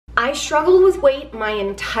I struggled with weight my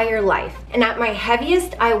entire life, and at my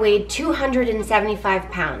heaviest, I weighed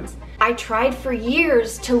 275 pounds. I tried for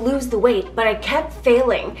years to lose the weight, but I kept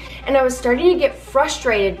failing, and I was starting to get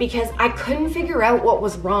frustrated because I couldn't figure out what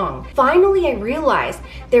was wrong. Finally, I realized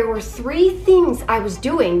there were 3 things I was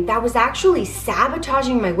doing that was actually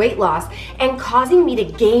sabotaging my weight loss and causing me to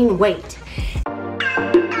gain weight.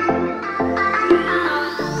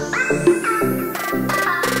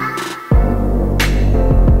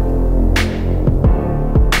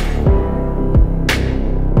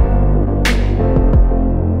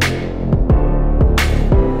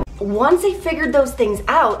 Once I figured those things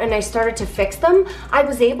out and I started to fix them, I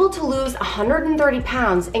was able to lose 130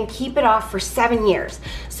 pounds and keep it off for 7 years.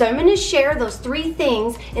 So I'm gonna share those 3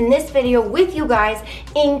 things in this video with you guys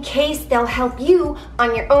in case they'll help you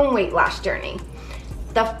on your own weight loss journey.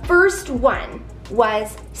 The first one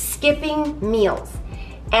was skipping meals.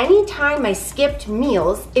 Anytime I skipped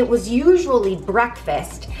meals, it was usually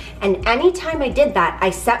breakfast, and anytime I did that, I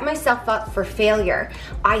set myself up for failure.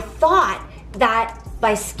 I thought that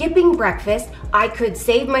by skipping breakfast, I could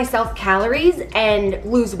save myself calories and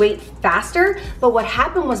lose weight faster, but what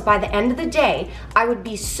happened was by the end of the day, I would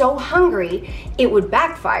be so hungry, it would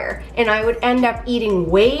backfire, and I would end up eating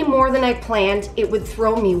way more than I planned. It would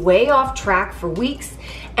throw me way off track for weeks,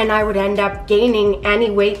 and I would end up gaining any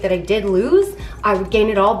weight that I did lose. I would gain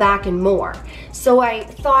it all back and more. So I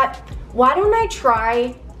thought, why don't I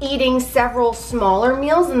try eating several smaller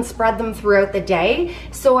meals and spread them throughout the day?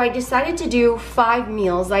 So I decided to do 5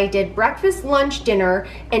 meals. I did breakfast, lunch, dinner,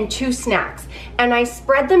 and 2 snacks. And I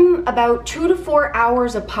spread them about 2 to 4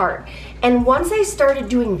 hours apart. And once I started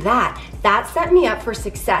doing that, that set me up for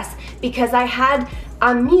success because I had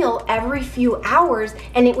a meal every few hours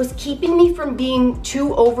and it was keeping me from being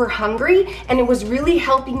too over hungry, and it was really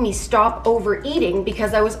helping me stop overeating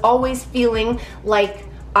because I was always feeling like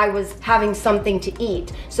I was having something to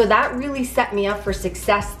eat. So that really set me up for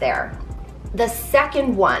success there. The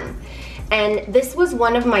second one, and this was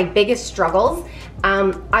one of my biggest struggles,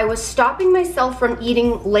 I was stopping myself from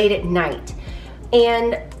eating late at night.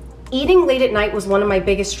 And eating late at night was one of my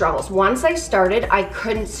biggest struggles. Once I started, I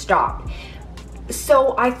couldn't stop.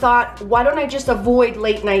 So I thought, why don't I just avoid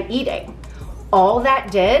late night eating? All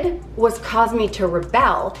that did was cause me to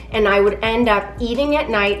rebel, and I would end up eating at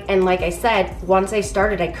night, and like I said, once I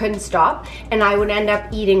started I couldn't stop, and I would end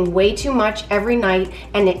up eating way too much every night,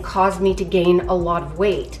 and it caused me to gain a lot of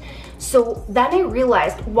weight. So then I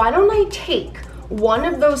realized, why don't I take one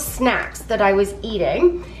of those snacks that I was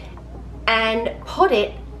eating and put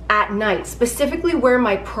it at night, specifically where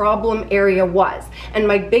my problem area was. And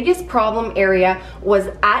my biggest problem area was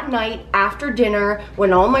at night after dinner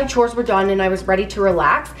when all my chores were done and I was ready to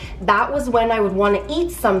relax. That was when I would want to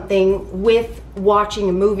eat something with watching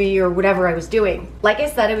a movie or whatever I was doing. Like I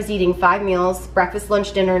said, I was eating 5 meals, breakfast,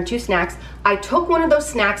 lunch, dinner, and 2 snacks. I took one of those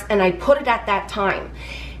snacks and I put it at that time.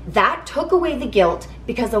 That took away the guilt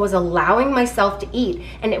because I was allowing myself to eat,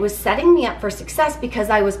 and it was setting me up for success because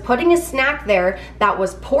I was putting a snack there that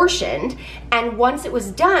was portioned, and once it was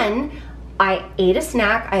done, I ate a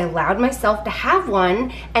snack, I allowed myself to have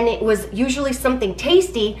one, and it was usually something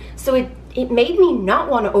tasty, so it made me not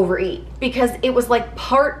want to overeat because it was like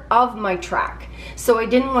part of my track. So I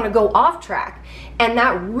didn't want to go off track, and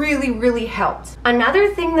that really, really helped.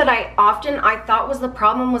 Another thing that I thought was the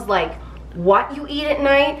problem was like, what you eat at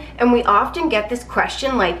night, and we often get this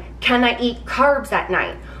question like, can I eat carbs at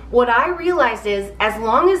night? What I realized is, as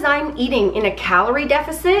long as I'm eating in a calorie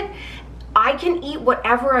deficit, I can eat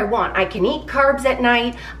whatever I want. I can eat carbs at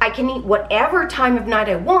night, I can eat whatever time of night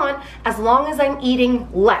I want, as long as I'm eating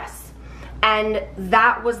less. And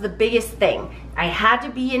that was the biggest thing. I had to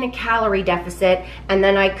be in a calorie deficit, and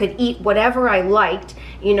then I could eat whatever I liked.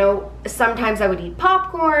 You know, sometimes I would eat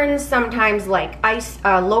popcorn, sometimes like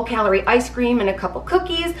low-calorie ice cream and a couple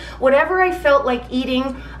cookies. Whatever I felt like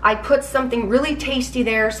eating, I put something really tasty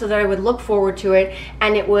there so that I would look forward to it,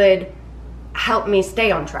 and it would help me stay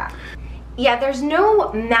on track. Yeah, there's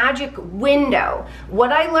no magic window.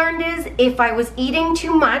 What I learned is if I was eating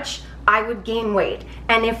too much, I would gain weight.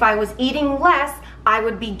 And if I was eating less, I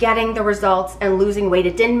would be getting the results and losing weight.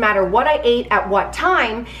 It didn't matter what I ate at what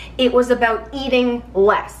time, it was about eating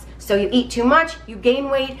less. So you eat too much, you gain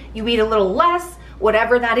weight, you eat a little less,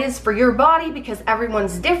 whatever that is for your body, because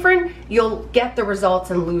everyone's different, you'll get the results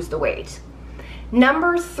and lose the weight.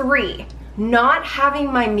 Number 3, not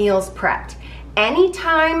having my meals prepped.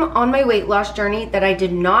 Anytime on my weight loss journey that I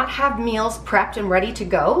did not have meals prepped and ready to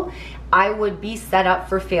go, I would be set up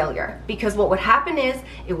for failure, because what would happen is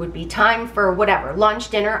it would be time for whatever, lunch,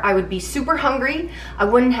 dinner, I would be super hungry, I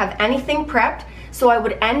wouldn't have anything prepped, so I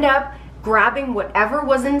would end up grabbing whatever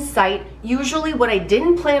was in sight, usually what I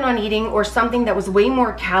didn't plan on eating or something that was way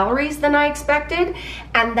more calories than I expected,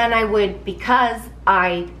 and then I would, because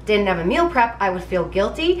I didn't have a meal prep, I would feel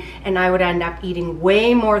guilty and I would end up eating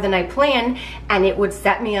way more than I planned, and it would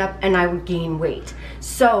set me up and I would gain weight.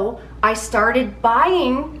 So I started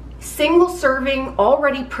buying single serving,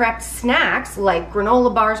 already prepped snacks like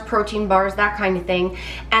granola bars, protein bars, that kind of thing.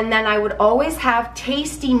 And then I would always have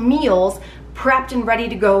tasty meals prepped and ready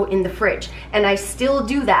to go in the fridge. And I still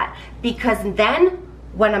do that because then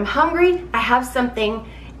when I'm hungry, I have something.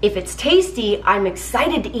 If it's tasty, I'm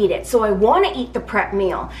excited to eat it. So I want to eat the prep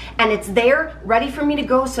meal and it's there ready for me to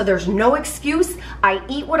go. So there's no excuse. I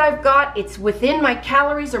eat what I've got. It's within my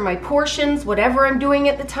calories or my portions, whatever I'm doing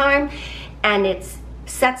at the time. And it's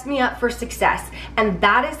sets me up for success. And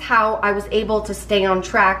that is how I was able to stay on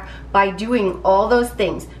track, by doing all those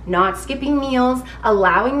things, not skipping meals,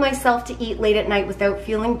 allowing myself to eat late at night without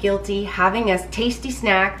feeling guilty, having a tasty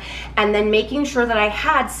snack, and then making sure that I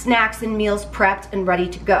had snacks and meals prepped and ready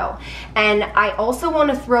to go. And I also want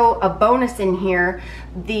to throw a bonus in here.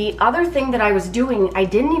 The other thing that I was doing, I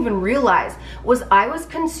didn't even realize, was I was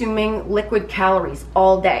consuming liquid calories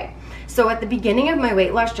all day. So at the beginning of my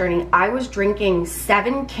weight loss journey, I was drinking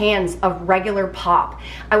 7 cans of regular pop.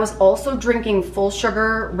 I was also drinking full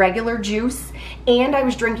sugar regular juice, and I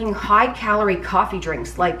was drinking high calorie coffee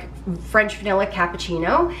drinks like French vanilla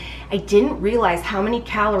cappuccino. I didn't realize how many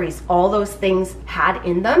calories all those things had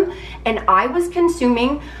in them, and I was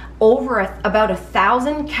consuming over about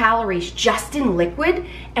 1,000 calories just in liquid,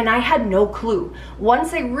 and I had no clue.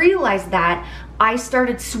 Once I realized that, I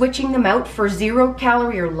started switching them out for 0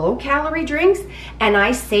 calorie or low calorie drinks, and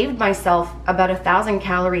I saved myself about 1,000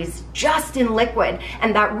 calories just in liquid,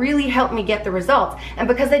 and that really helped me get the results. And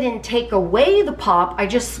because I didn't take away the pop, I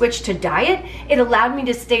just switched to diet, it allowed me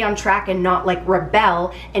to stay on track and not like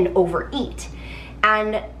rebel and overeat.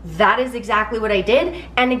 And that is exactly what I did.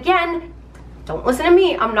 And again, don't listen to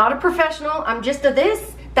me, I'm not a professional, I'm just a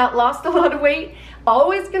this that lost a lot of weight.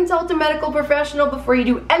 Always consult a medical professional before you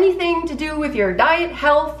do anything to do with your diet,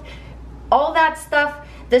 health, all that stuff.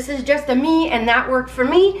 This is just a me, and that worked for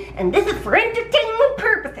me, and this is for entertainment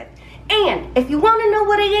purposes. And if you want to know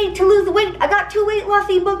what I ate to lose the weight, I got 2 weight loss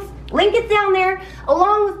ebooks, link it down there,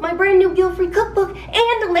 along with my brand new guilt-free cookbook,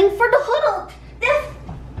 and a link for the huddle.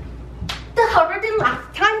 The harder than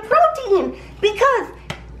lifetime protein, because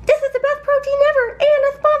this is the best protein ever, and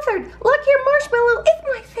a sponsored. Look here, marshmallow is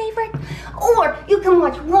my favorite. Or you can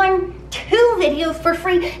watch 1, 2 videos for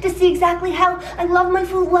free to see exactly how I love my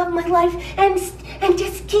food, love my life, and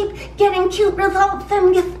just keep getting cute results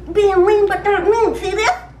and just being lean but not mean. See this?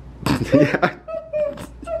 Yeah.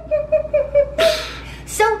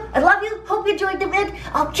 So, I love you. Hope you enjoyed the vid.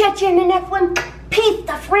 I'll catch you in the next one. Peace,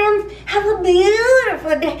 the friends. Have a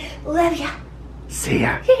beautiful day. Love ya. See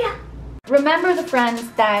ya. See ya. Remember, the friends,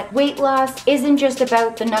 that weight loss isn't just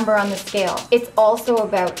about the number on the scale. It's also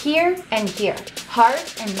about here and here.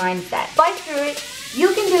 Heart and mindset. Fight through it.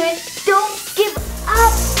 You can do it.